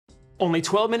Only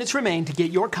 12 minutes remain to get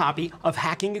your copy of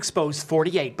Hacking Exposed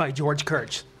 48 by George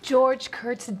Kurtz. George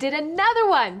Kurtz did another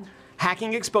one.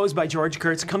 Hacking Exposed by George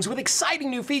Kurtz comes with exciting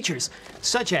new features,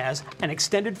 such as an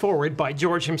extended forward by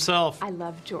George himself. I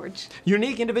love George.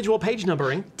 Unique individual page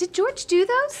numbering. Did George do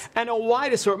those? And a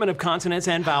wide assortment of consonants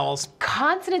and vowels.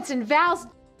 Consonants and vowels?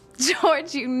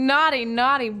 George, you naughty,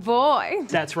 naughty boy.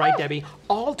 That's right, Debbie.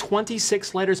 All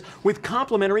 26 letters with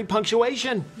complimentary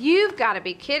punctuation. You've got to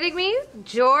be kidding me.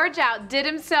 George outdid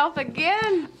himself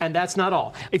again. And that's not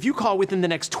all. If you call within the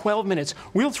next 12 minutes,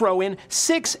 we'll throw in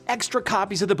 6 extra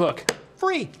copies of the book.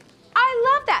 Free.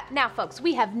 I love that. Now, folks,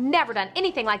 we have never done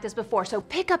anything like this before, so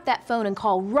pick up that phone and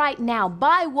call right now.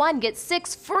 Buy 1, get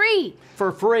 6 free.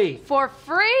 For free. For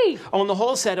free. Own the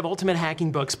whole set of Ultimate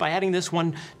Hacking books by adding this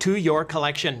one to your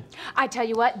collection. I tell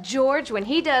you what, George, when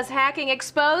he does Hacking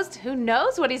Exposed, who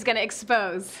knows what he's going to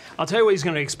expose? I'll tell you what he's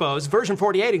going to expose. Version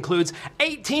 48 includes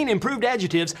 18 improved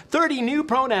adjectives, 30 new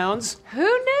pronouns. Who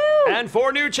knew? And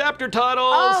 4 new chapter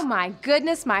titles. Oh, my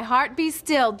goodness, my heart be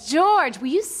still. George, will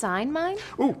you sign mine?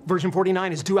 Ooh, version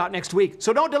 49 is due out next week,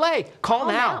 so don't delay. Call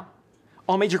now.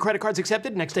 All major credit cards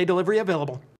accepted, next day delivery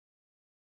available.